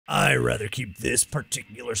I rather keep this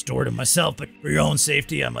particular store to myself, but for your own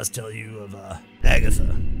safety, I must tell you of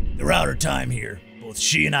Agatha. Throughout her time here, both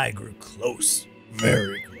she and I grew close,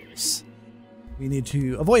 very close. We need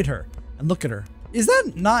to avoid her and look at her. Is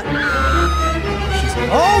that not?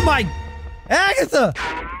 Oh my, Agatha!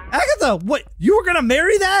 Agatha, what? You were gonna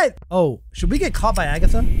marry that? Oh, should we get caught by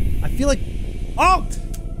Agatha? I feel like, oh,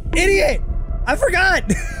 idiot! I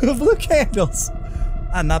forgot. Blue candles.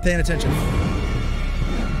 I'm not paying attention.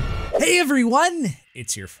 Hey everyone,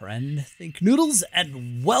 it's your friend Thinknoodles,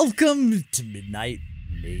 and welcome to Midnight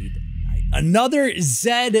Maid Night. Another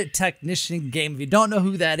Zed Technician game. If you don't know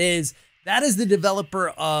who that is the developer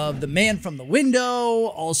of The Man from the Window,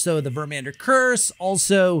 also the Vermander Curse,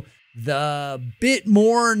 also the Bit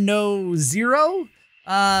More No Zero.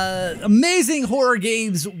 Amazing horror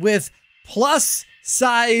games with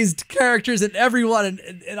plus-sized characters and everyone,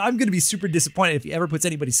 and I'm gonna be super disappointed if he ever puts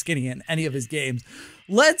anybody skinny in any of his games.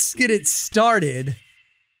 Let's get it started.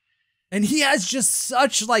 And he has just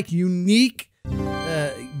such like unique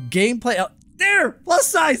gameplay. Oh, there, plus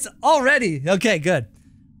size already. Okay, good.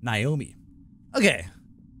 Naomi. Okay.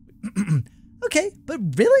 Okay, but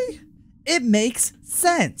really? It makes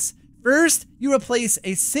sense. First, you replace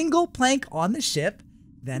a single plank on the ship,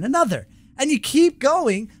 then another. And you keep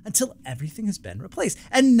going until everything has been replaced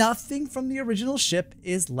and nothing from the original ship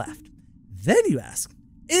is left. Then you ask,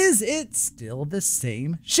 is it still the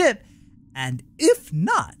same ship? And if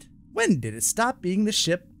not, when did it stop being the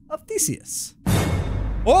ship of Theseus?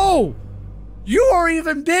 Oh, you are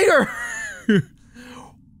even bigger. Wouldn't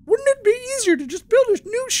it be easier to just build a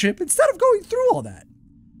new ship instead of going through all that?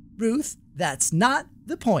 Ruth, that's not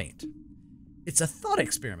the point. It's a thought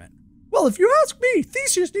experiment. Well, if you ask me,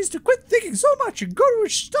 Theseus needs to quit thinking so much and go to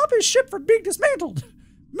stop his ship from being dismantled.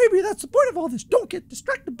 Maybe that's the point of all this. Don't get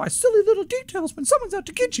distracted by silly little details when someone's out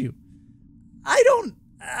to get you.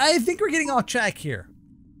 I think we're getting off track here.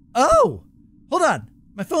 Oh, hold on.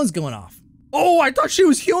 My phone's going off. Oh, I thought she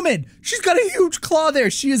was human. She's got a huge claw there.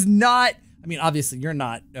 She is not. I mean, obviously you're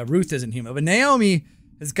not. Ruth isn't human, but Naomi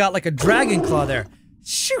has got like a dragon claw there.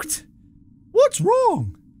 Shoot. What's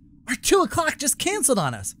wrong? Our 2 o'clock just canceled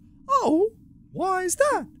on us. Oh, why is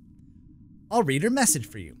that? I'll read her message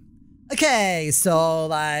for you. Okay, so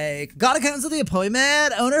like, gotta cancel the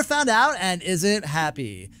appointment. Owner found out and isn't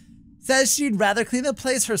happy. Says she'd rather clean the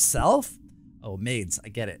place herself. Oh, maids, I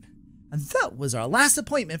get it. And that was our last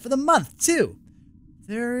appointment for the month, too.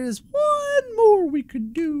 There is one more we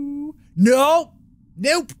could do. Nope,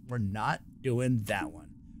 we're not doing that one.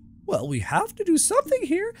 Well, we have to do something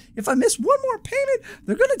here. If I miss one more payment,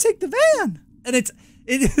 they're gonna take the van. And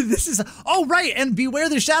this is, oh right, and Beware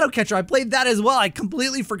the Shadow Catcher. I played that as well. I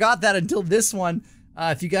completely forgot that until this one.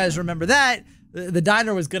 If you guys remember that, the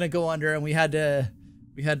diner was gonna go under, and we had to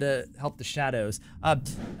help the shadows.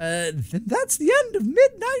 Then that's the end of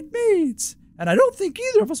Midnight Maids, and I don't think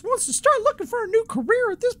either of us wants to start looking for a new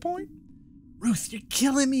career at this point. Ruth, you're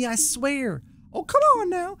killing me, I swear. Oh, come on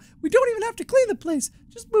now. We don't even have to clean the place.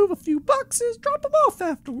 Just move a few boxes, drop them off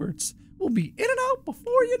afterwards. We'll be in and out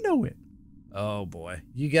before you know it. Oh boy,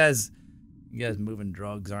 you guys moving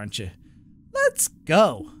drugs, aren't you? Let's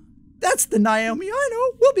go. That's the Naomi I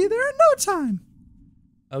know. We'll be there in no time.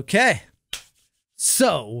 Okay.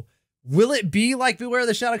 So, will it be like Beware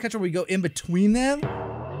the Shadow Catcher where we go in between them?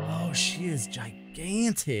 Oh, she is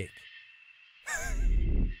gigantic.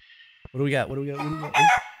 What do we got?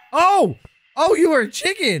 Oh, you were a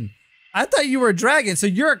chicken. I thought you were a dragon. So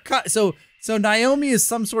you're so Naomi is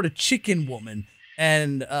some sort of chicken woman.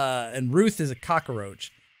 And Ruth is a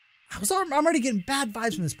cockroach. I'm already getting bad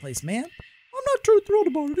vibes from this place, man. I'm not too thrilled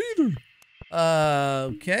about it either.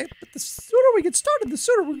 Okay, but the sooner we get started, the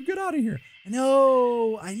sooner we can get out of here. I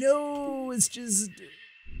know, it's just...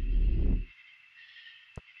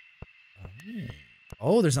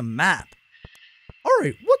 Oh, there's a map. All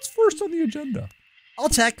right, what's first on the agenda? I'll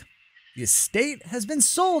check. The estate has been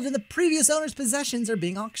sold and the previous owner's possessions are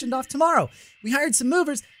being auctioned off tomorrow. We hired some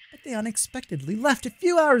movers, but they unexpectedly left a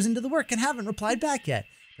few hours into the work and haven't replied back yet.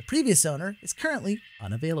 The previous owner is currently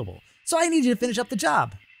unavailable, so I need you to finish up the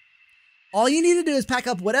job. All you need to do is pack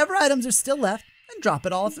up whatever items are still left and drop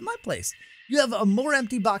it all off at my place. You have more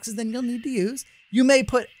empty boxes than you'll need to use. You may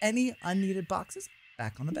put any unneeded boxes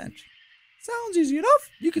back on the bench. Sounds easy enough.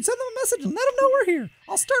 You can send them a message and let them know we're here.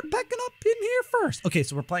 I'll start packing up in here first. Okay,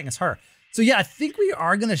 so we're playing as her. So yeah, I think we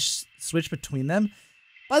are going to switch between them.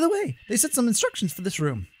 By the way, they sent some instructions for this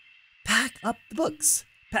room. Pack up the books.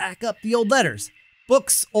 Pack up the old letters.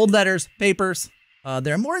 Books, old letters, papers.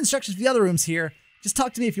 There are more instructions for the other rooms here. Just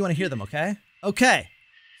talk to me if you want to hear them, okay? Okay.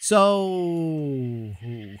 So,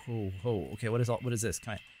 okay, what is this?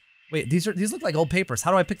 Wait, these look like old papers.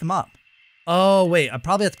 How do I pick them up? Oh, wait, I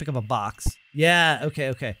probably have to pick up a box. Yeah, okay.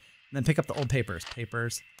 And then pick up the old papers.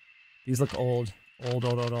 These look old. Old.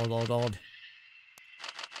 Oh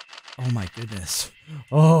my goodness.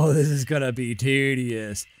 Oh, this is gonna be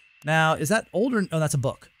tedious. Now, is that older? Oh, that's a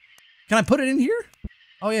book. Can I put it in here?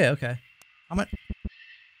 Oh yeah, okay.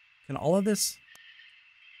 Can all of this?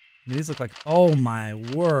 These look like, oh my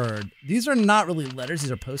word. These are not really letters,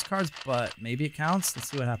 these are postcards, but maybe it counts.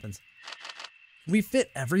 Let's see what happens. Can we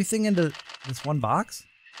fit everything into this one box?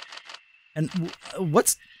 And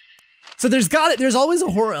so there's always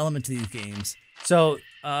a horror element to these games. So,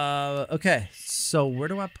 okay. So where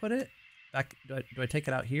do I put it? Back, do I take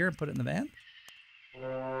it out here and put it in the van?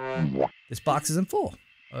 This box isn't full.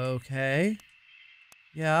 Okay.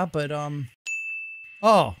 Yeah, but,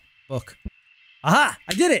 oh, book. Aha!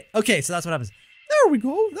 I did it! Okay, so that's what happens. There we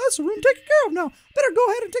go. That's the room taken care of now. Better go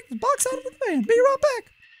ahead and take the box out of the van. Be right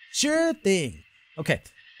back. Sure thing. Okay.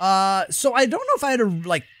 So I don't know if I had to,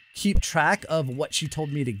 like, keep track of what she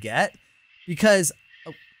told me to get. Because...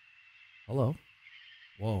 Oh. Hello?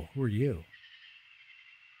 Whoa, who are you?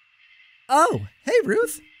 Oh, hey,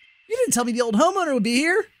 Ruth. You didn't tell me the old homeowner would be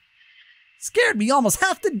here. Scared me almost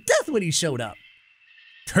half to death when he showed up.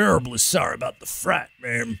 Terribly sorry about the fright,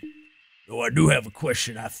 ma'am. Though I do have a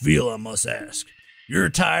question I feel I must ask. Your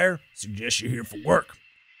attire suggests you're here for work.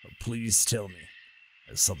 But please tell me,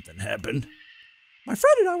 has something happened? My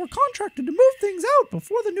friend and I were contracted to move things out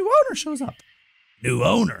before the new owner shows up. New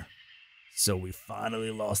owner? So we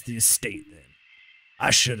finally lost the estate then.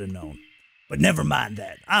 I should have known. But never mind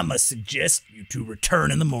that. I must suggest you two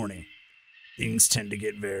return in the morning. Things tend to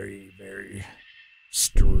get very, very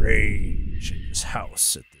strange in this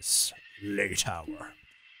house at this late hour.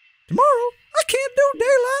 Tomorrow, I can't do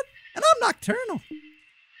daylight, and I'm nocturnal.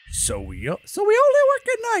 So we only work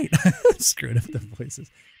at night. Screwed up the voices.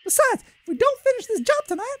 Besides, if we don't finish this job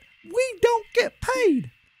tonight, we don't get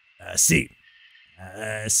paid. I see.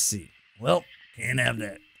 Well, can't have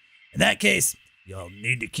that. In that case, you'll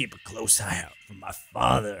need to keep a close eye out for my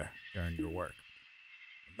father during your work.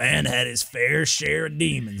 The man had his fair share of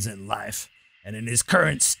demons in life, and in his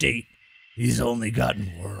current state, he's only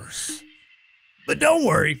gotten worse. But don't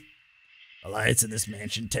worry. The lights in this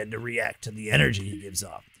mansion tend to react to the energy he gives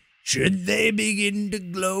off. Should they begin to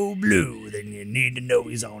glow blue, then you need to know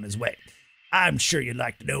he's on his way. I'm sure you'd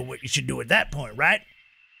like to know what you should do at that point, right?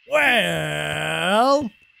 Well,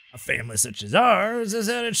 a family such as ours has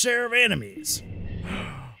had its share of enemies.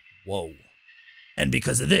 Whoa. And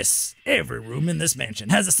because of this, every room in this mansion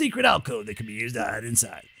has a secret alcove that can be used to hide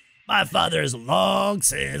inside. My father has long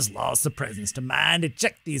since lost the presence to mind to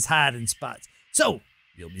check these hiding spots, so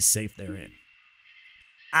you'll be safe therein.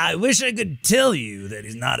 I wish I could tell you that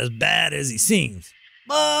he's not as bad as he seems,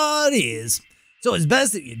 but he is, so it's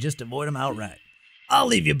best that you just avoid him outright. I'll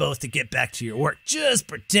leave you both to get back to your work. Just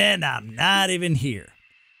pretend I'm not even here.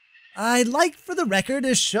 I'd like for the record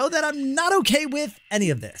to show that I'm not okay with any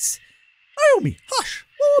of this. Naomi, hush,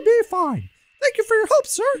 we'll be fine. Thank you for your help,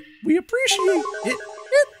 sir. We appreciate it.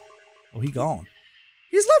 Oh, he gone.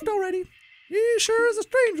 He's left already. He sure is a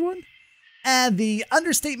strange one. And the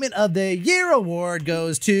understatement of the year award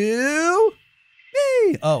goes to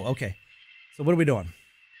me. Oh, okay. So what are we doing?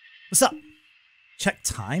 What's up? Check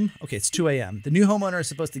time. Okay, it's 2 a.m. The new homeowner is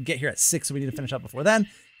supposed to get here at 6, so we need to finish up before then.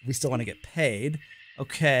 We still want to get paid.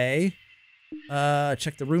 Okay.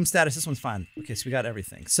 Check the room status. This one's fine. Okay, so we got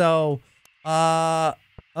everything. So, okay.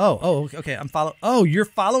 I'm following. Oh, you're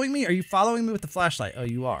following me? Are you following me with the flashlight? Oh,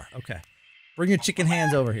 you are. Okay. Bring your chicken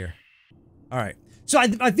hands over here. All right. So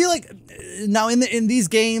I feel like now in these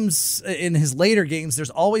games, in his later games, there's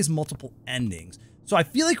always multiple endings. So I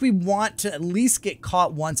feel like we want to at least get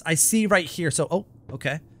caught once. I see right here. So, oh,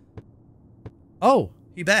 okay. Oh,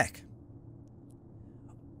 he back.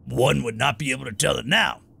 One would not be able to tell it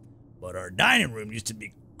now, but our dining room used to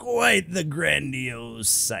be quite the grandiose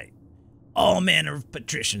sight. All manner of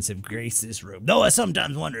patricians have graced this room, though I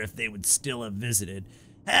sometimes wonder if they would still have visited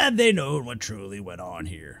had they known what truly went on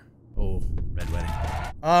here. Oh, red wedding.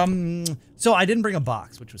 So I didn't bring a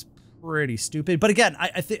box, which was pretty stupid. But again,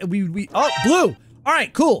 I think oh, blue. All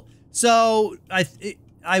right, cool. So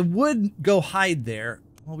I would go hide there.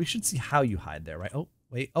 Well, we should see how you hide there, right? Oh,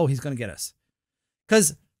 wait. Oh, he's gonna get us.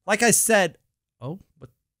 Cause like I said, oh, what?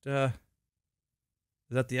 Is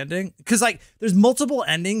that the ending? Cause like there's multiple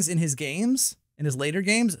endings in his games, in his later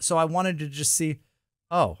games. So I wanted to just see.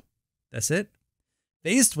 Oh, that's it.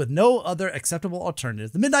 Faced with no other acceptable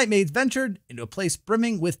alternatives, the Midnight Maids ventured into a place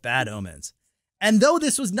brimming with bad omens. And though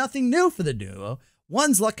this was nothing new for the duo,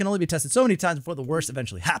 one's luck can only be tested so many times before the worst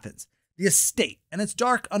eventually happens. The estate and its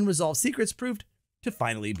dark, unresolved secrets proved to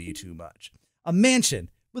finally be too much. A mansion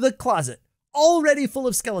with a closet already full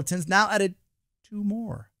of skeletons now added 2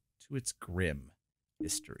 more to its grim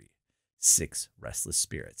history. 6 restless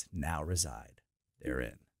spirits now reside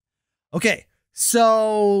therein. Okay,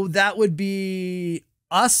 so that would be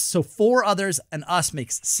us. So 4 others and us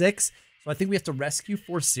makes 6. So I think we have to rescue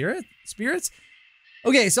 4 spirits.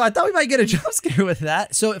 Okay, so I thought we might get a jump scare with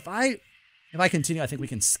that. So if I continue, I think we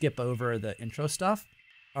can skip over the intro stuff.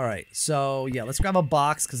 All right, so yeah, let's grab a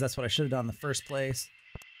box because that's what I should have done in the first place.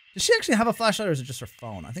 Does she actually have a flashlight or is it just her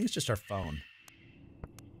phone? I think it's just her phone.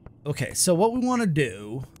 Okay, so what we want to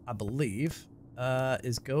do, I believe,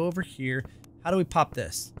 is go over here. How do we pop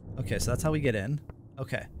this? Okay, so that's how we get in.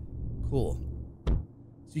 Okay, cool.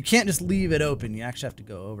 So you can't just leave it open. You actually have to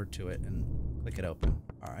go over to it and click it open.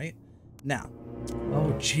 All right. Now,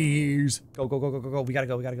 oh, jeez. Go, go, go, go, go, go. We gotta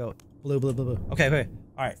go, we gotta go. Blue, blue, blue, blue. Okay, okay.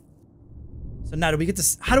 All right. So now do we get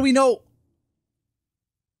to, how do we know?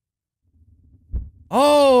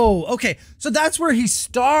 Oh, okay. So that's where he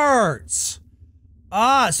starts.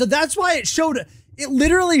 Ah, so that's why it showed, it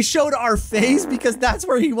literally showed our face because that's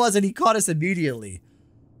where he was and he caught us immediately.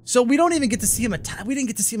 So we don't even get to see him attack. We didn't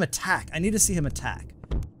get to see him attack. I need to see him attack.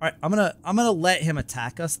 All right, I'm gonna let him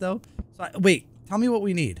attack us though. So wait, tell me what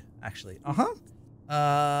we need actually.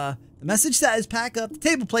 The message says pack up the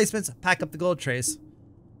table placements, pack up the gold trays.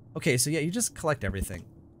 Okay, so yeah, you just collect everything.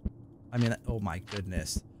 I mean, oh my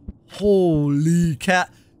goodness. Holy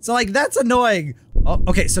cat. So like, that's annoying. Oh,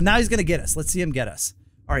 okay, so now he's gonna get us. Let's see him get us.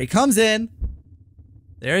 All right, he comes in.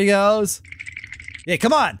 There he goes. Yeah,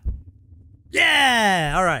 come on.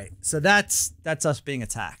 Yeah, all right. So that's us being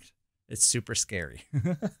attacked. It's super scary.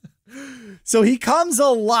 So he comes a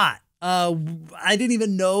lot. I didn't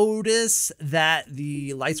even notice that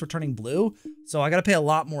the lights were turning blue. So I gotta pay a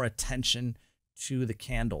lot more attention to the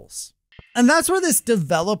candles. And that's where this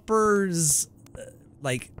developer's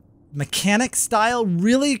like mechanic style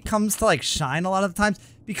really comes to like shine a lot of the times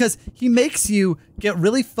because he makes you get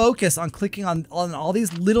really focused on clicking on all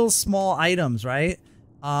these little small items, right?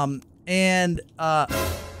 Oh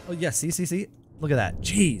yeah, see, look at that,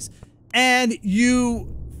 jeez. And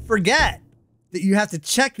you forget that you have to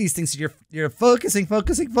check these things. So you're focusing,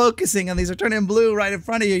 and these are turning blue right in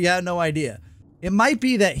front of you. You have no idea. It might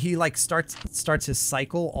be that he like starts his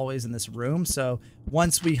cycle always in this room. So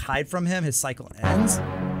once we hide from him, his cycle ends.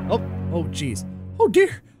 Oh, geez. Oh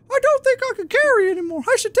dear, I don't think I can carry anymore.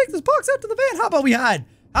 I should take this box out to the van. How about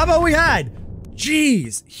we hide?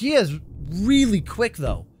 Jeez, he is really quick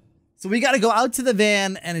though. So we got to go out to the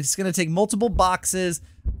van and it's going to take multiple boxes.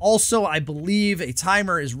 Also, I believe a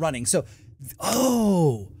timer is running. So,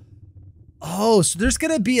 so there's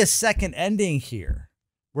going to be a second ending here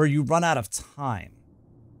where you run out of time.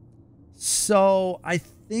 So I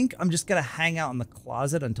think I'm just going to hang out in the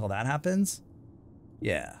closet until that happens.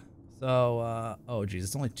 Yeah. So, oh geez,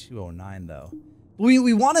 it's only 2:09 though.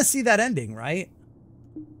 We want to see that ending, right?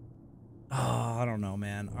 Oh, I don't know,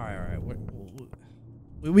 man. All right.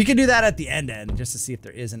 We can do that at the end just to see if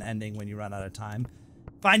there is an ending when you run out of time.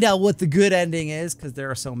 Find out what the good ending is because there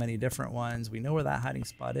are so many different ones. We know where that hiding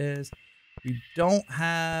spot is. We don't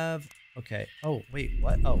have, okay. Oh, wait,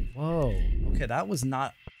 what? Oh, whoa. Okay, that was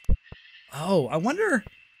not, oh, I wonder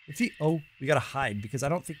if he, oh, we gotta hide because I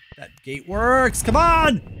don't think that gate works. Come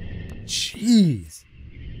on. Jeez.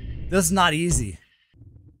 This is not easy.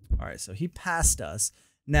 All right, so he passed us.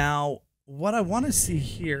 Now, what I want to see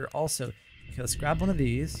here also, okay, let's grab one of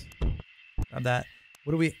these. Grab that.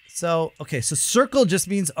 What do we, so, okay, so circle just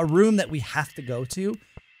means a room that we have to go to.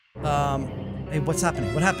 Hey, what's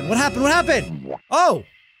happening? What happened? Oh,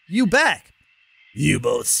 you back. You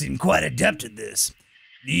both seem quite adept at this.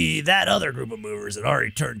 That other group of movers had already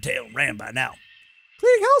turned tail and ran by now.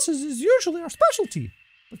 Cleaning houses is usually our specialty,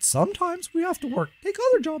 but sometimes we have to take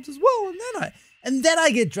other jobs as well, and then I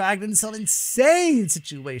get dragged into some insane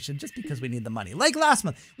situation just because we need the money. Like last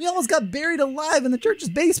month, we almost got buried alive in the church's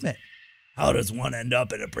basement. How does one end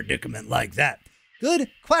up in a predicament like that? Good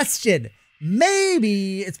question.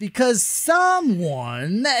 Maybe it's because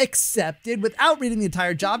someone accepted without reading the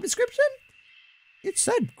entire job description. It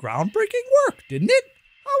said groundbreaking work, didn't it?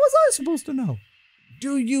 How was I supposed to know?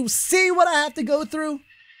 Do you see what I have to go through?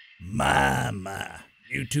 My,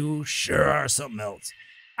 you two sure are something else.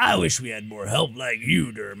 I wish we had more help like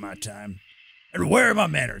you during my time. And where are my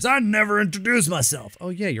manners? I never introduced myself. Oh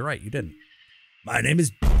yeah, you're right, you didn't. My name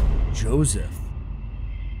is Joseph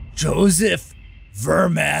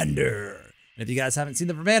Vermander. And if you guys haven't seen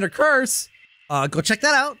the Vermander Curse, go check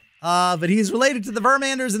that out. But he's related to the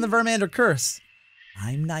Vermanders in the Vermander Curse.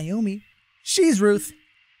 I'm Naomi. She's Ruth.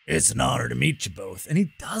 It's an honor to meet you both. And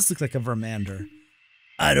he does look like a Vermander.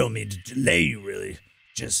 I don't mean to delay you, really.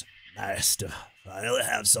 Just nice to finally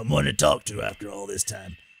have someone to talk to after all this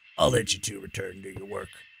time. I'll let you two return to your work.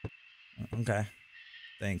 Okay.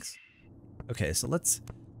 Thanks. Okay, so let's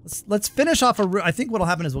finish off a room. I think what'll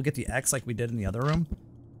happen is we'll get the X like we did in the other room.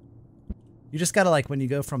 You just gotta, like, when you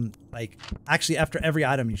go from, like, actually after every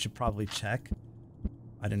item you should probably check.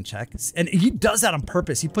 I didn't check. And he does that on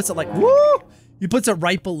purpose. He puts it like, woo! He puts it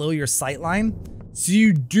right below your sight line. So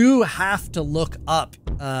you do have to look up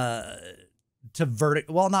to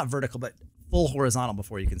vertical, well, not vertical, but full horizontal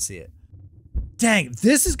before you can see it. Dang,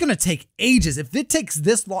 this is gonna take ages. If it takes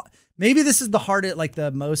this long, maybe this is the hardest, like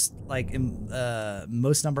the most, like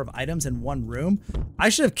most number of items in one room. I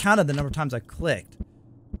should have counted the number of times I clicked.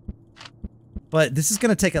 But this is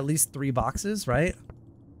gonna take at least 3 boxes, right?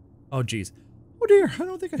 Oh geez. Oh dear, I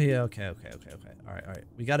don't think I, yeah, okay. All right.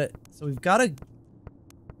 We got it. So we've got to,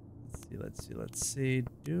 let's see.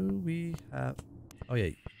 Do we have, oh yeah.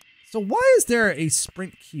 So why is there a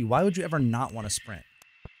sprint key? Why would you ever not want to sprint?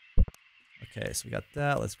 Okay, so we got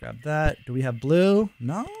that. Let's grab that. Do we have blue?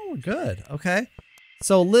 No, we're good. Okay.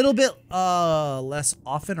 So a little bit less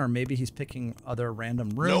often, or maybe he's picking other random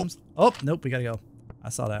rooms. Nope. Oh, nope, we gotta go. I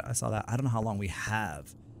saw that. I don't know how long we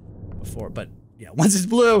have before, but yeah, once it's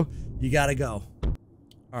blue, you gotta go.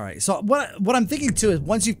 All right, so what I'm thinking too is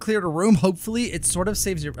once you've cleared a room, hopefully it sort of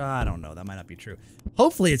saves your, I don't know, that might not be true.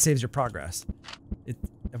 Hopefully it saves your progress.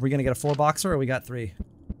 Are we gonna get a 4-boxer or we got 3?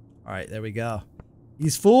 All right, there we go.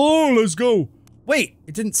 He's full, let's go. Wait,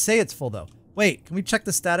 it didn't say it's full though. Wait, can we check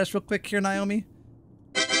the status real quick here, Naomi?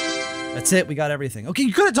 That's it, we got everything. Okay,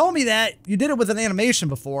 you could have told me that. You did it with an animation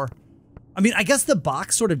before. I mean, I guess the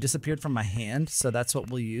box sort of disappeared from my hand, so that's what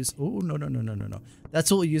we'll use. Oh, no. That's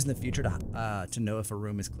what we'll use in the future to know if a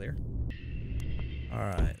room is clear. All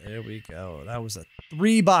right, there we go. That was a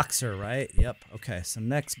 3-boxer, right? Yep, okay, so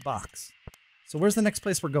next box. So where's the next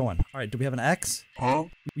place we're going? All right, do we have an X? Huh?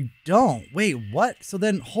 We don't. Wait, what? So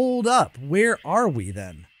then hold up. Where are we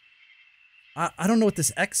then? I don't know what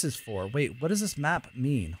this X is for. Wait, what does this map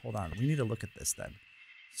mean? Hold on, we need to look at this then.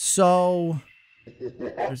 So,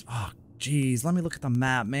 there's, oh, geez, let me look at the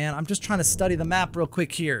map, man. I'm just trying to study the map real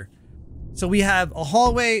quick here. So we have a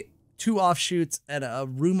hallway, 2 offshoots, and a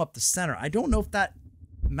room up the center. I don't know if that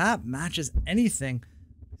map matches anything.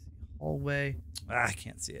 Hallway, I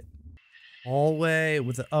can't see it. Hallway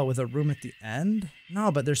with a room at the end?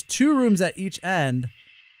 No, but there's 2 rooms at each end.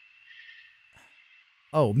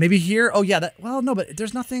 Oh, maybe here? Oh yeah, that, well, no, but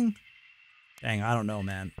there's nothing. Dang, I don't know,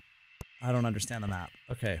 man. I don't understand the map.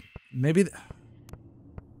 Okay, maybe,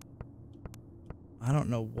 I don't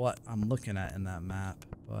know what I'm looking at in that map,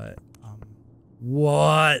 but,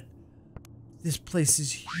 what? This place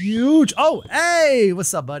is huge. Oh, hey,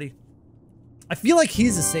 what's up, buddy? I feel like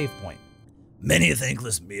he's a save point. Many a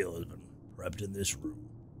thankless meal has been prepped in this room.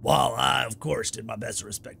 While I, of course, did my best to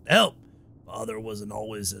respect the help, Father wasn't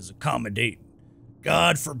always as accommodating.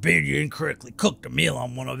 God forbid you incorrectly cooked a meal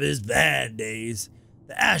on one of his bad days.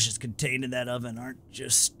 The ashes contained in that oven aren't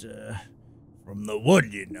just, from the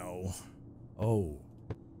wood, you know. Oh,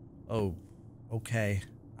 okay.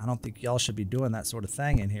 I don't think y'all should be doing that sort of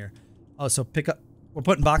thing in here. Oh, so pick up, we're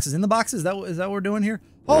putting boxes in the boxes? Is that what we're doing here?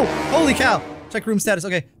 Oh, holy cow. Check room status.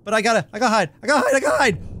 Okay, but I gotta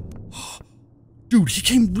hide. Dude, he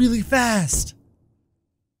came really fast.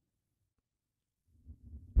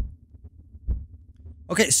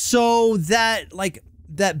 Okay, so that, like,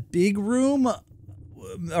 that big room,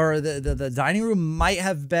 or the dining room might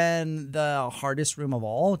have been the hardest room of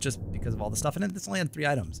all, just because of all the stuff in it. This only had 3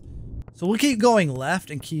 items. So we'll keep going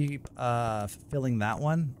left and keep filling that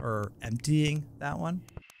one, or emptying that one.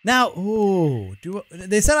 Now, ooh,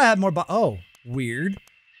 they said I had more oh, weird.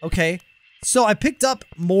 Okay, so I picked up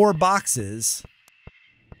more boxes.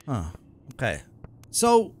 Huh, okay.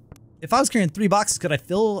 So, if I was carrying 3 boxes, could I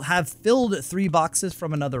have filled 3 boxes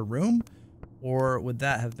from another room? Or would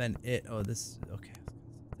that have been it? Oh, this, okay.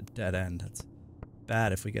 The dead end. That's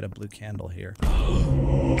bad if we get a blue candle here.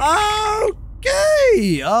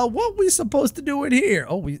 Okay! What we supposed to do in here?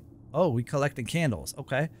 Oh, we collecting candles.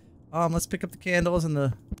 Okay. Let's pick up the candles and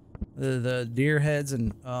the deer heads,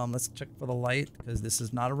 and let's check for the light, because this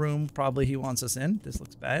is not a room probably he wants us in. This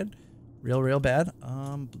looks bad. Real bad.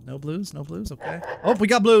 No blues, okay. Oh, we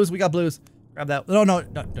got blues. Grab that. No,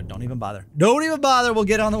 don't even bother. Don't even bother. We'll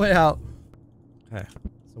get on the way out. Okay.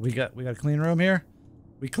 So we got a clean room here.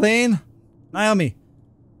 We clean. Naomi,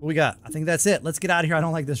 what we got? I think that's it. Let's get out of here. I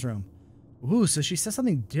don't like this room. Ooh, so she says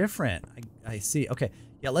something different. I see. Okay.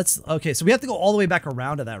 Yeah, okay, so we have to go all the way back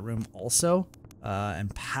around to that room also,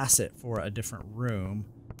 and pass it for a different room.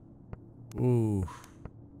 Ooh,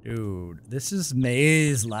 dude, this is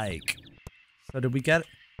maze-like. So did we get...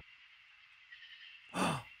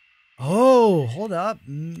 Oh, hold up.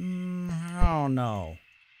 I don't know.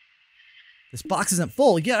 This box isn't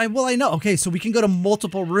full. Yeah, well, I know. Okay, so we can go to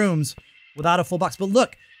multiple rooms without a full box. But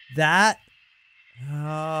look, that...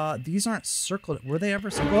 these aren't circled. Were they ever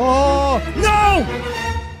circled? Oh, no!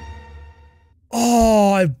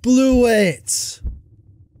 Oh, I blew it.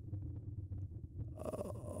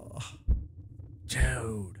 Oh,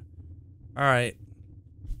 dude. All right.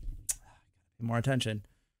 More attention.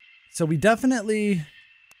 So we definitely...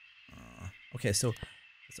 okay, so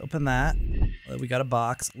let's open that. We got a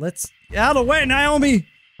box. Let's... Out of the way, Naomi!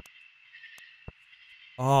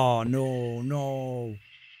 Oh, no, no.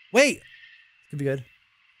 Wait! Could be good.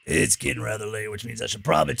 It's getting rather late, which means I should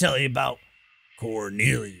probably tell you about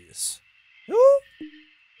Cornelius. Who?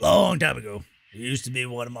 Long time ago, he used to be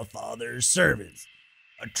one of my father's servants.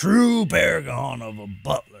 A true paragon of a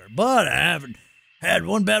butler, but I haven't had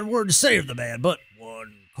one bad word to say of the man. But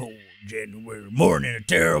one cold January morning, a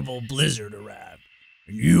terrible blizzard arrived,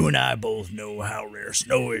 and you and I both know how rare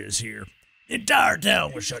snow is here. The entire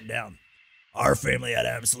town was shut down. Our family had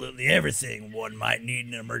absolutely everything one might need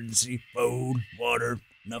in an emergency: food, water,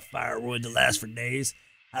 enough firewood to last for days.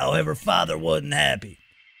 However, Father wasn't happy,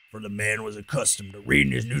 for the man was accustomed to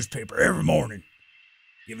reading his newspaper every morning.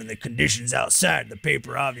 Given the conditions outside, the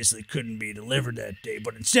paper obviously couldn't be delivered that day,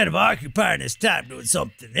 but instead of occupying his time doing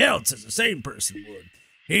something else as the same person would,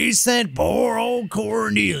 he sent poor old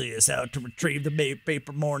Cornelius out to retrieve the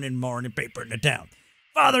paper morning paper in the town.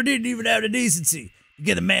 Father didn't even have the decency to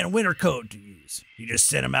get the man a winter coat to use. He just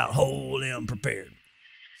sent him out wholly unprepared.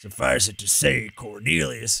 Suffice it to say,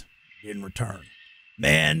 Cornelius didn't return.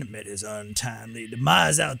 Man met his untimely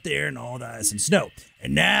demise out there in all the ice and snow.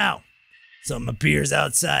 And now, something appears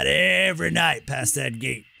outside every night past that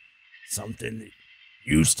gate. Something that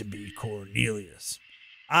used to be Cornelius.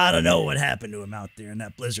 I don't know what happened to him out there in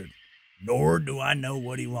that blizzard, nor do I know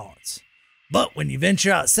what he wants. But when you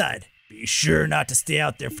venture outside, be sure not to stay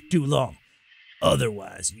out there for too long.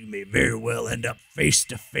 Otherwise, you may very well end up face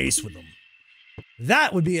to face with him.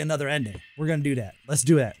 That would be another ending. We're going to do that. Let's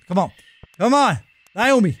do that. Come on. Come on.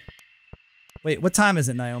 Naomi. Wait, what time is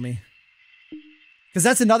it, Naomi? Because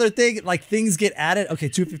that's another thing. Like, things get added. Okay,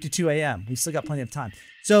 2:52 a.m. We still got plenty of time.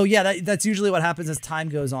 So, yeah, that's usually what happens as time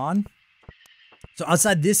goes on. So,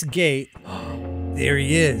 outside this gate, there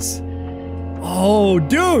he is. Oh,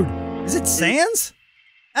 dude. Is it Sans?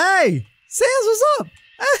 Hey, Sans, what's up?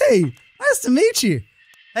 Hey, nice to meet you.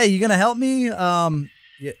 Hey, you going to help me?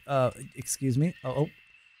 Excuse me. Oh.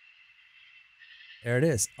 There it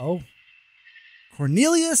is. Oh.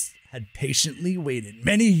 Cornelius had patiently waited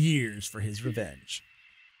many years for his revenge.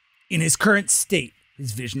 In his current state,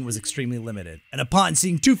 his vision was extremely limited, and upon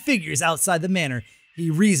seeing two figures outside the manor, he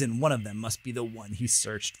reasoned one of them must be the one he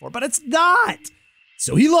searched for, but it's not!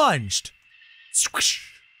 So he lunged,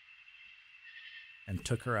 squish, and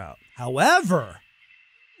took her out. However,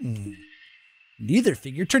 neither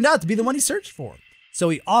figure turned out to be the one he searched for. So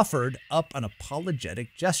he offered up an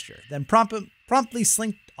apologetic gesture, then promptly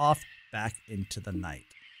slinked off back into the night.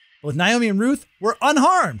 Both Naomi and Ruth were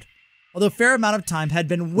unharmed, although a fair amount of time had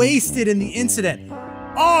been wasted in the incident.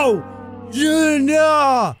 Oh,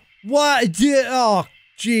 no! What? Oh,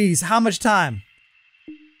 geez, how much time?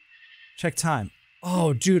 Check time.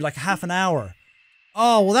 Oh, dude, like half an hour.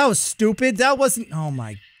 Oh, well, that was stupid. That wasn't... Oh,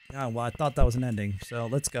 my God. Well, I thought that was an ending, so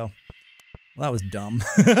let's go. Well, that was dumb.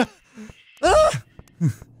 Ah!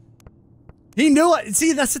 He knew it.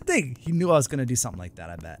 See, that's the thing. He knew I was going to do something like that,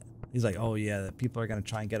 I bet. He's like, oh, yeah, the people are going to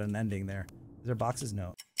try and get an ending there. Is there boxes?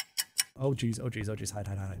 No. Oh, geez. Oh, geez. Oh, geez. Hide,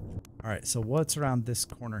 hide, hide. All right, so what's around this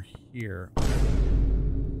corner here?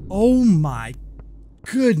 Oh, my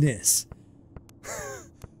goodness.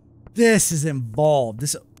 This is involved.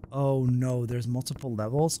 This... Oh, no. There's multiple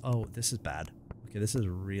levels. Oh, this is bad. Okay, this is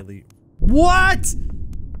really... What?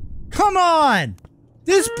 Come on.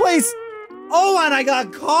 This place... Oh, and I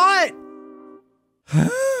got caught.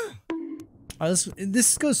 Oh,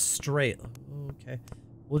 this goes straight. Okay.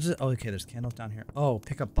 We'll just... Oh, okay, there's candles down here. Oh,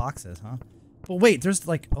 pick up boxes, huh? But wait, there's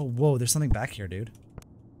like... Oh, whoa, there's something back here, dude.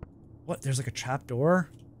 What? There's like a trap door?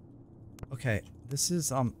 Okay, this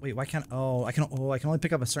is... Wait, why can't... Oh, I can only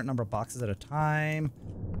pick up a certain number of boxes at a time.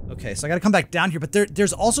 Okay, so I gotta come back down here, but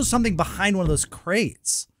there's also something behind one of those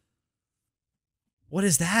crates. What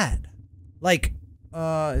is that? Like,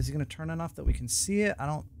 is he gonna turn enough that we can see it? I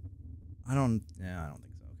don't think so. Okay.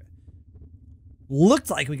 Looked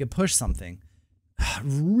like we could push something.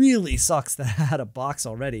 Really sucks that I had a box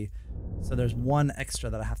already. So there's one extra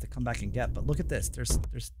that I have to come back and get. But look at this. There's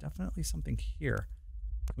definitely something here.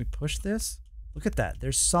 Can we push this? Look at that.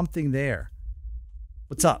 There's something there.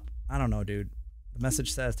 What's up? I don't know, dude. The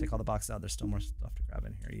message says take all the boxes out. There's still more stuff to grab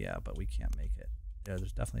in here. Yeah, but we can't make it. Yeah,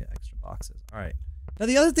 there's definitely extra boxes. All right. Now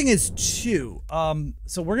the other thing is too,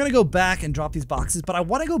 so we're gonna go back and drop these boxes, but I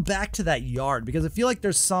want to go back to that yard because I feel like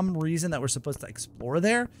there's some reason that we're supposed to explore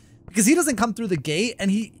there because he doesn't come through the gate and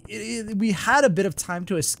we had a bit of time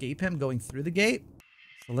to escape him going through the gate.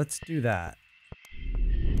 So let's do that.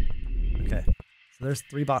 Okay. So there's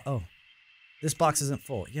 3 boxes. Oh, this box isn't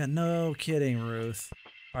full. Yeah, no kidding, Ruth.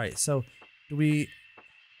 All right. So do we,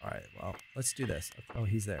 all right, well, let's do this. Oh,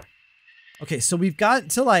 he's there. Okay. So we've got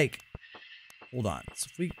to like, hold on. So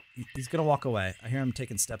if he's going to walk away. I hear him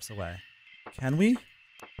taking steps away. Can we?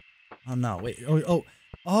 Oh, no. Wait. Oh,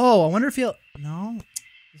 I wonder if he'll... No.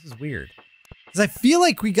 This is weird. Because I feel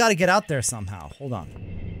like we got to get out there somehow. Hold on.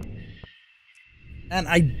 And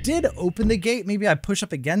I did open the gate. Maybe I push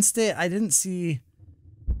up against it. I didn't see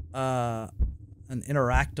an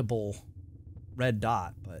interactable red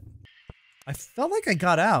dot, but I felt like I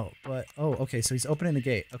got out. But, oh, okay. So he's opening the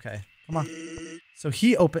gate. Okay. Come on. So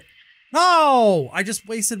he opened... No! I just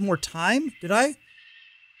wasted more time? Did I?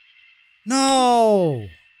 No!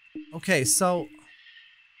 Okay, so...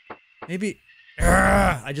 Maybe...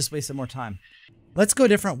 I just wasted more time. Let's go a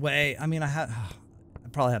different way. I mean, I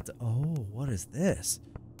probably have to... Oh, what is this?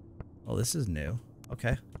 Oh, this is new.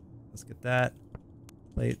 Okay. Let's get that.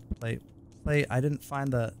 Plate. I didn't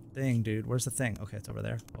find the thing, dude. Where's the thing? Okay, it's over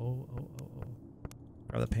there. Oh.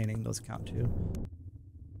 Grab the painting. Those count too.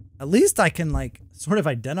 At least I can, like, sort of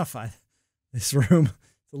identify this room.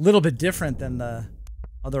 It's a little bit different than the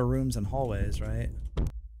other rooms and hallways, right?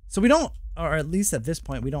 So we don't, or at least at this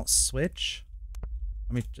point, we don't switch.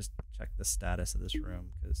 Let me just check the status of this room,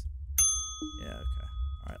 because, yeah, okay.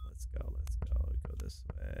 All right, let's go. Go this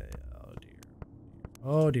way. Oh, dear.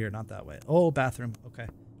 Oh, dear, not that way. Oh, bathroom. Okay.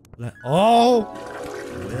 Oh!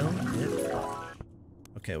 Will it?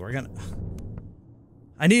 Okay, we're gonna...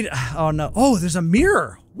 I need... Oh, no. Oh, there's a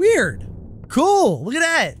mirror. Weird. Cool. Look at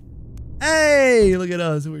that. Hey, look at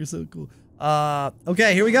us. We're so cool.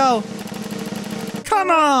 Okay, here we go.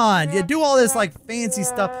 Come on. You do all this, like, fancy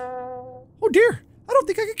stuff. Oh, dear. I don't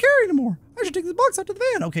think I can carry anymore. I should take this box out to the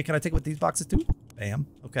van. Okay, can I take it with these boxes, too? Bam.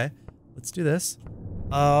 Okay. Let's do this.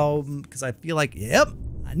 Because I feel like... Yep.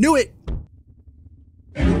 I knew it.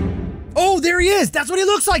 Oh, there he is. That's what he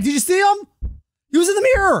looks like. Did you see him? He was in the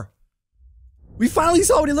mirror. We finally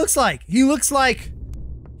saw what he looks like. He looks like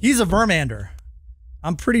he's a Vermander.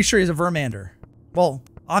 I'm pretty sure he's a Vermander. Well,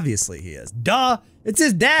 obviously he is. Duh! It's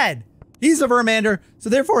his dad. He's a Vermander, so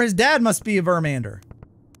therefore his dad must be a Vermander.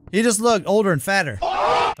 He just looked older and fatter.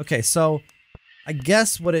 Okay, so I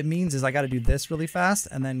guess what it means is I gotta do this really fast,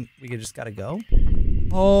 and then we just gotta go.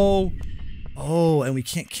 Oh, and we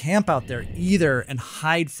can't camp out there either and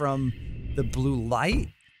hide from the blue light?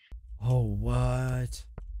 Oh, what?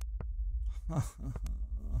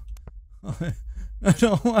 I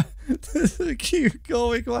don't want this to keep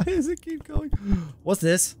going. Why does it keep going? What's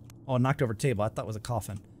this? Oh, knocked over table. I thought it was a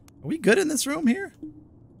coffin. Are we good in this room here?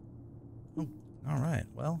 Oh, all right.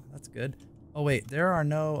 Well, that's good. Oh, wait. There are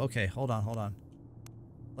no... Okay, hold on.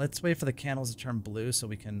 Let's wait for the candles to turn blue so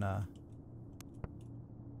we can...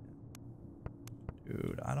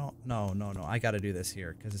 Dude, I don't... No. I gotta do this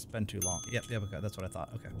here because it's been too long. Yep, okay. That's what I thought.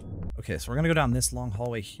 Okay, so we're gonna go down this long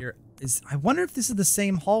hallway here. I wonder if this is the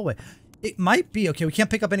same hallway. It might be. Okay, we can't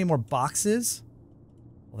pick up any more boxes.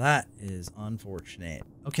 Well, that is unfortunate.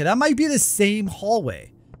 Okay, that might be the same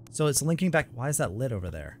hallway. So it's linking back. Why is that lit over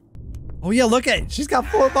there? Oh, yeah, look at it. She's got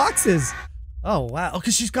 4 boxes. Oh, wow. Oh,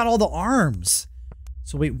 because she's got all the arms.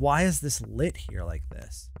 So wait, why is this lit here like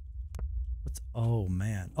this? Oh,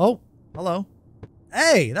 man. Oh, hello.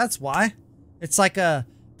 Hey, that's why. It's like a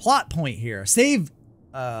plot point here. Save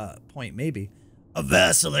point, maybe. A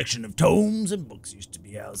vast selection of tomes and books used to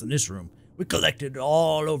be housed in this room. We collected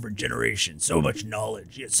all over generations, so much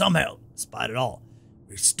knowledge, yet somehow, despite it all,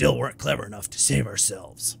 we still weren't clever enough to save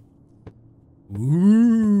ourselves.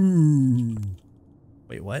 Ooh.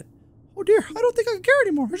 Wait, what? Oh dear, I don't think I can carry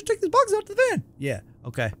anymore. I should take this box out to the van. Yeah,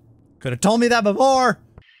 okay. Could have told me that before.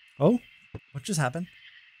 Oh, what just happened?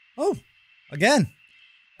 Oh, again.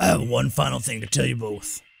 I have one final thing to tell you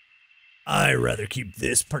both. I'd rather keep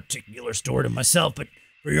this particular story to myself, but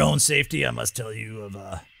for your own safety, I must tell you of,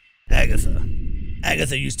 Agatha.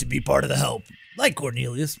 Agatha used to be part of the help. Like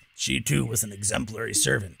Cornelius, she too was an exemplary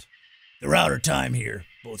servant. Throughout her time here,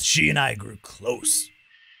 both she and I grew close.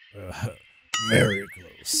 Very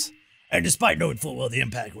close. And despite knowing full well the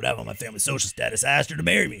impact it would have on my family's social status, I asked her to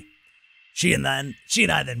marry me. She and I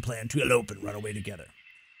then planned to elope and run away together.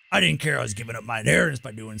 I didn't care I was giving up my inheritance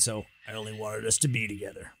by doing so. I only wanted us to be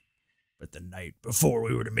together. But the night before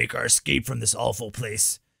we were to make our escape from this awful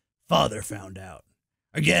place, father found out.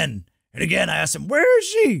 Again and again I asked him, where is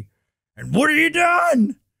she? And what have you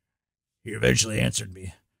done? He eventually answered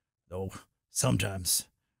me, though sometimes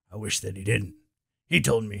I wish that he didn't. He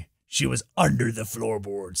told me she was under the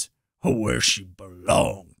floorboards, where she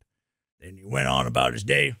belonged. Then he went on about his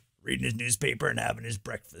day, reading his newspaper and having his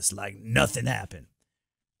breakfast like nothing happened.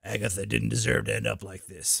 Agatha didn't deserve to end up like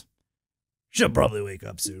this. She'll probably wake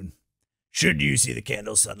up soon. Should you see the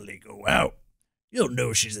candle suddenly go out, you'll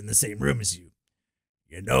know she's in the same room as you.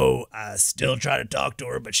 You know, I still try to talk to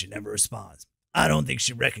her, but she never responds. I don't think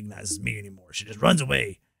she recognizes me anymore. She just runs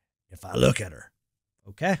away if I look at her.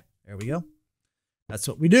 Okay, there we go. That's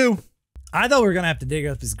what we do. I thought we were going to have to dig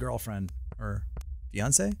up his girlfriend or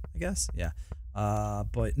fiance, I guess. Yeah.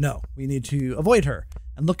 But no, we need to avoid her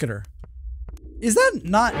and look at her. Is that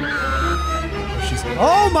not... She's...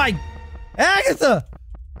 Oh my... Agatha!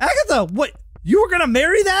 Agatha, what? You were going to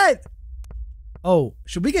marry that? Oh,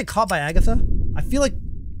 should we get caught by Agatha? I feel like...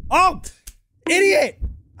 Oh! Idiot!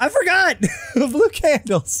 I forgot! Blue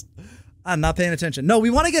candles. I'm not paying attention. No, we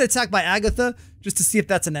want to get attacked by Agatha just to see if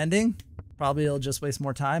that's an ending. Probably it'll just waste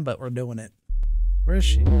more time, but we're doing it. Where is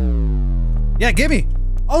she? Yeah, gimme.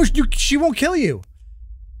 Oh, she won't kill you.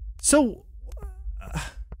 So,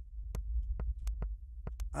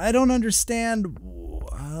 I don't understand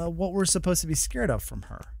what we're supposed to be scared of from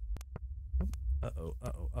her. Uh-oh,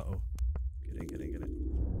 uh-oh, uh-oh. Get it.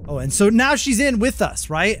 Oh, and so now she's in with us,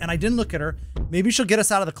 right? And I didn't look at her. Maybe she'll get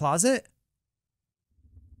us out of the closet?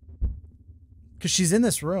 Because she's in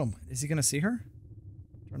this room. Is he going to see her?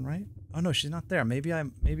 Turn right? Oh, no, she's not there. Maybe I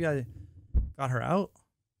got her out.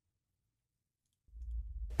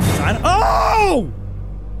 Oh!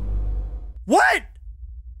 What?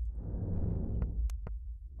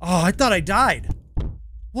 Oh, I thought I died.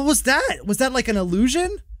 What was that? Was that like an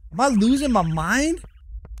illusion? Am I losing my mind?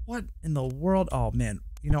 What in the world? Oh, man.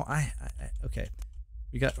 You know, okay.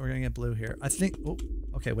 We're gonna get blue here. I think, oh,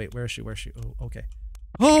 okay, wait, where is she? Oh, okay.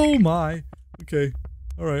 Oh my. Okay.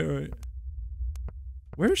 All right.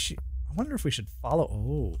 Where is she? I wonder if we should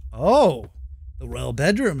follow. Oh, the royal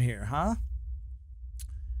bedroom here, huh?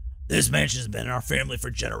 This mansion's been in our family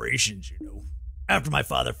for generations, you know. After my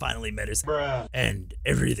father finally met his and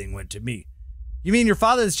everything went to me. You mean your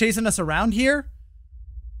father is chasing us around here?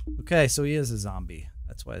 Okay, so he is a zombie.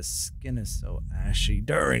 That's why his skin is so ashy.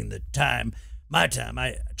 During my time,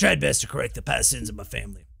 I tried best to correct the past sins of my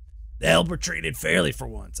family. The help were treated fairly for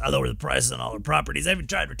once. I lowered the prices on all our properties. I even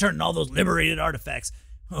tried returning all those liberated artifacts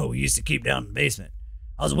we used to keep down in the basement.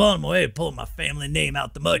 I was well on my way to pulling my family name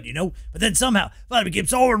out the mud, you know? But then somehow, Father became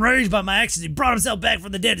so enraged by my actions, he brought himself back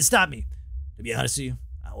from the dead to stop me. To be honest with you,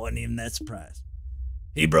 I wasn't even that surprised.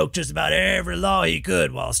 He broke just about every law he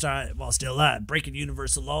could while still alive. Breaking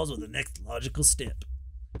universal laws was the next logical step.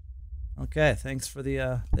 Okay, thanks for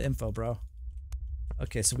the info, bro.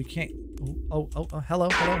 Okay, so we can't... Oh, hello.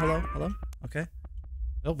 Okay.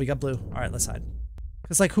 Oh, we got blue. All right, let's hide.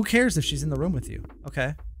 Because, like, who cares if she's in the room with you?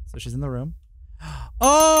 Okay, so she's in the room.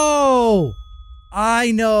 Oh!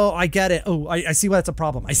 I know, I get it. Oh, I see why that's a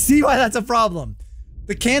problem.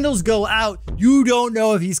 The candles go out. You don't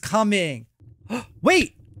know if he's coming.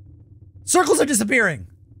 Wait! Circles are disappearing.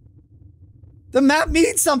 The map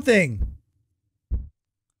means something.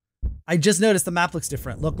 I just noticed the map looks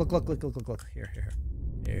different. Look.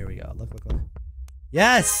 Here we go. Look.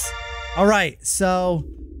 Yes! All right, so...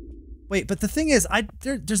 Wait, but the thing is,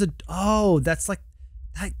 there's a... Oh, that's like...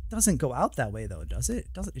 That doesn't go out that way, though, does it?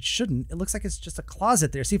 It shouldn't. It looks like it's just a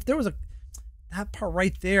closet there. See, if there was a... That part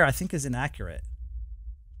right there, I think is inaccurate.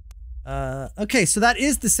 Okay, so that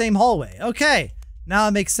is the same hallway. Okay, now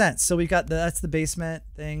it makes sense. So we got that's the basement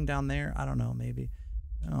thing down there. I don't know, maybe.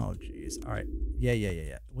 Oh, jeez. All right.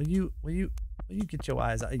 Yeah. Will you get your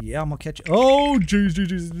eyes out? Yeah, I'm gonna catch you. Oh,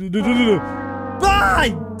 jeez.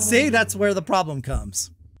 Ah! See, that's where the problem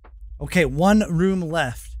comes. Okay, one room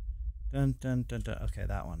left. Dun. Okay,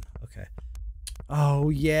 that one. Okay. Oh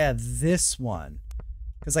yeah, this one.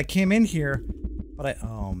 Because I came in here, but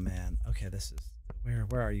oh man. Okay, this is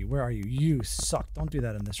where are you? You suck. Don't do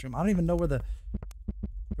that in this room. I don't even know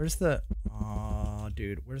where's the oh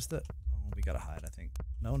dude, we gotta hide, I think.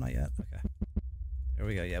 No, not yet. Okay. There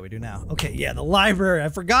we go. Yeah, we do now. Okay, yeah, the library. I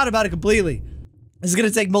forgot about it completely. This is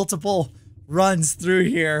gonna take multiple runs through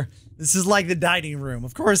here. This is like the dining room.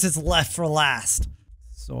 Of course it's left for last.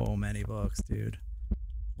 So many books, dude.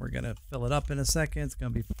 We're gonna fill it up in a second. It's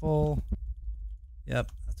gonna be full.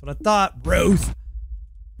 Yep, that's what I thought. Ruth,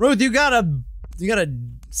 you got a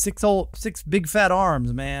six big fat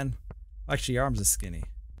arms, man. Actually, your arms are skinny.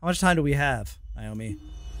 How much time do we have, Naomi?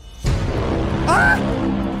 Ah!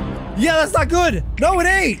 Yeah, that's not good. No, it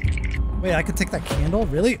ain't. Wait, I could take that candle?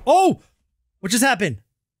 Really? Oh! What just happened?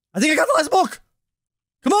 I think I got the last book!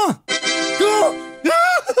 Come on! Go!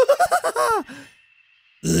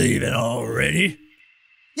 Leaving already?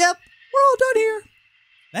 Yep, we're all done here.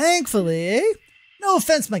 Thankfully. No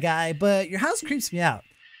offense, my guy, but your house creeps me out.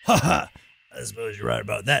 Haha, I suppose you're right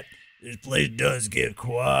about that. This place does get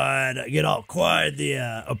all quiet,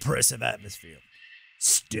 the oppressive atmosphere.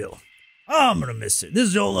 Still, I'm gonna miss it. This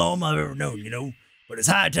is the only home I've ever known, you know, but it's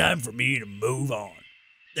high time for me to move on.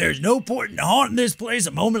 There's no point in haunting this place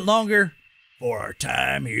a moment longer, for our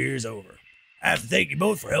time here's over. I have to thank you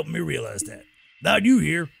both for helping me realize that. Without you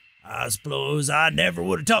here, I suppose I never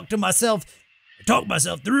would have talked myself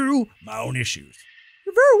through my own issues.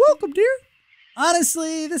 You're very welcome, dear.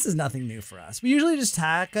 Honestly, this is nothing new for us. We usually just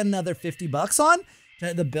tack another $50 on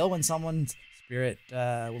to the bill when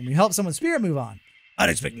we help someone's spirit move on. I'd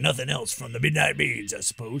expect nothing else from the Midnight Maids, I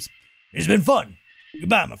suppose. It's been fun.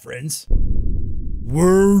 Goodbye, my friends.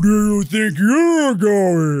 Where do you think you're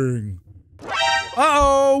going?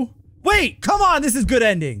 Uh-oh. Wait, come on, this is good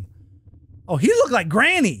ending. Oh, he looked like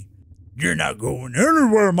Granny. You're not going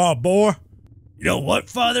anywhere, my boy. You know what,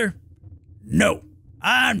 Father? No,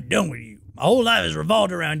 I'm done with you. My whole life has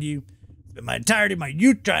revolved around you. Spent my entirety of my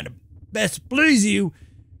youth trying to best please you.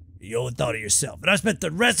 You only thought of yourself. And I spent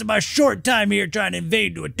the rest of my short time here trying to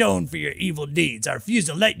invade to atone for your evil deeds. I refuse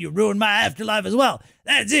to let you ruin my afterlife as well.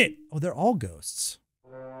 That's it. Oh, they're all ghosts.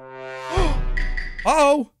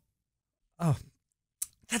 Uh-oh. Oh.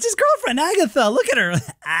 That's his girlfriend, Agatha. Look at her.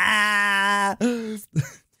 Ah.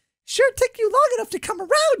 Sure took you long enough to come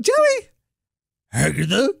around, Joey.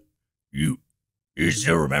 Agatha? You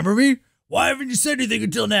still remember me? Why haven't you said anything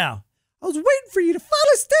until now? I was waiting for you to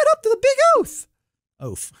finally stand up to the big oath.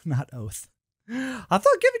 Oath, not oath. I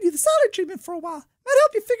thought giving you the silent treatment for a while might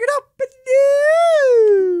help you figure it out, but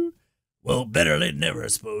no. Well, better late than never, I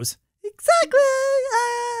suppose. Exactly.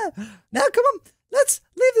 Now come on, let's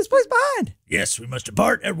leave this place behind. Yes, we must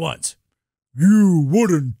depart at once. You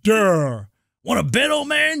wouldn't dare. Want a bet, old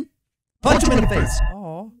man? Punch him in the face.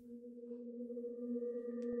 Oh.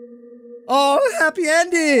 Oh, happy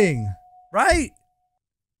ending. Right?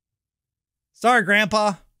 Sorry,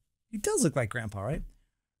 Grandpa. He does look like Grandpa, right?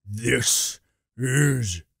 This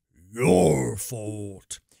is your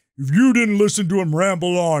fault. If you didn't listen to him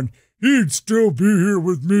ramble on, he'd still be here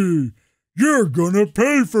with me. You're gonna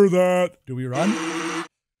pay for that. Do we run?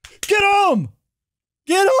 Get him!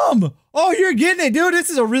 Get him! Oh, you're getting it, dude. This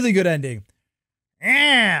is a really good ending.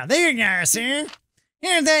 Yeah, there you are, sir.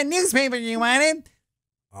 Here's that newspaper you wanted.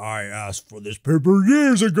 I asked for this paper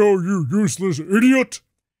years ago, you useless idiot.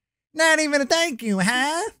 Not even a thank you,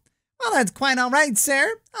 huh? Well, that's quite all right,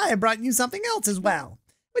 sir. I have brought you something else as well.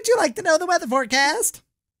 Would you like to know the weather forecast?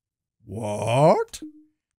 What?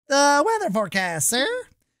 The weather forecast, sir.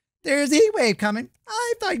 There's a heat wave coming.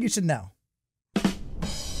 I thought you should know.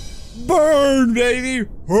 Burn, baby!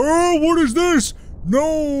 Huh? What is this?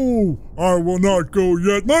 No! I will not go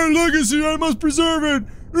yet. My legacy, I must preserve it!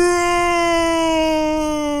 Ah!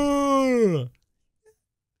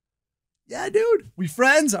 Yeah, dude. We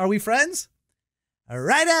friends? Are we friends?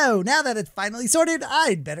 Righto, now that it's finally sorted,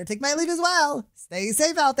 I'd better take my leave as well. Stay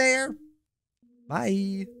safe out there.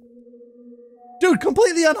 Bye. Dude,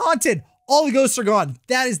 completely unhaunted. All the ghosts are gone.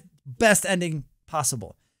 That is best ending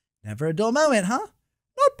possible. Never a dull moment, huh?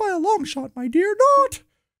 Not by a long shot, my dear. Not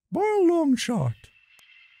by a long shot.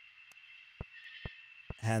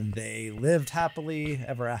 And they lived happily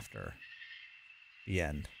ever after. The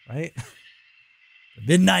end, right? The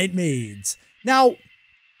Midnight Maids. Now,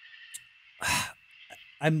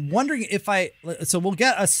 I'm wondering if so we'll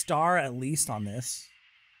get a star at least on this.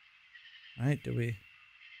 Right? Do we?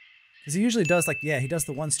 Because he usually does he does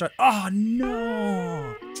the 1 star. Oh,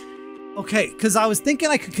 no. Okay, because I was thinking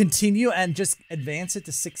I could continue and just advance it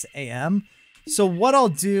to 6 a.m. So what I'll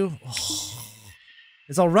do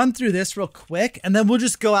is I'll run through this real quick, and then we'll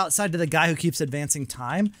just go outside to the guy who keeps advancing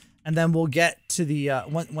time, and then we'll get to the,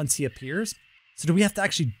 once he appears. So do we have to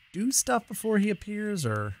actually do stuff before he appears,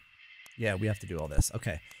 or? Yeah, we have to do all this.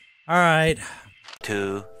 Okay. All right.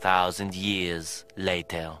 2,000 years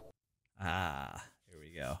later. Here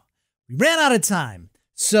we go. We ran out of time.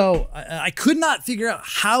 So I could not figure out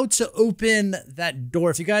how to open that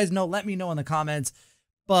door. If you guys know, let me know in the comments.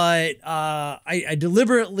 But I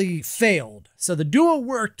deliberately failed. So the duo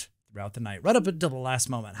worked throughout the night, right up until the last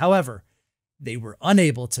moment. However, they were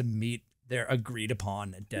unable to meet their agreed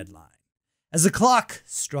upon deadline. As the clock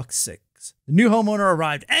struck 6, the new homeowner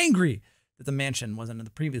arrived, angry that the mansion wasn't in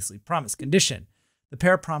the previously promised condition. The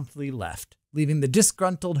pair promptly left, leaving the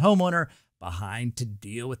disgruntled homeowner behind to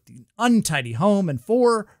deal with the untidy home and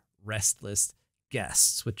 4 restless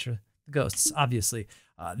guests, which the ghosts, obviously.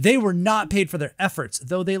 They were not paid for their efforts.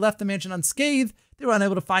 Though they left the mansion unscathed, they were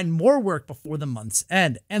unable to find more work before the month's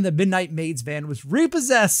end, and the Midnight Maid's van was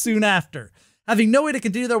repossessed soon after. Having no way to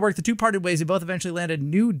continue their work, the two parted ways. They both eventually landed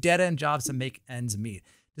new dead-end jobs to make ends meet.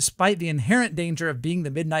 Despite the inherent danger of being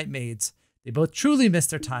the Midnight Maids, they both truly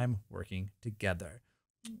missed their time working together.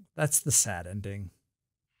 That's the sad ending.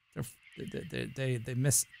 They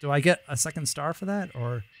miss. Do I get a second star for that,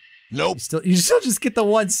 or Nope. you still just get the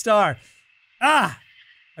 1 star?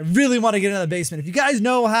 I really want to get into the basement. If you guys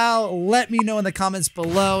know how, let me know in the comments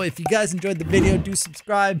below. If you guys enjoyed the video, do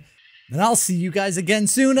subscribe. And I'll see you guys again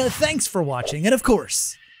soon. Thanks for watching. And of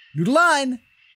course, Noodle line.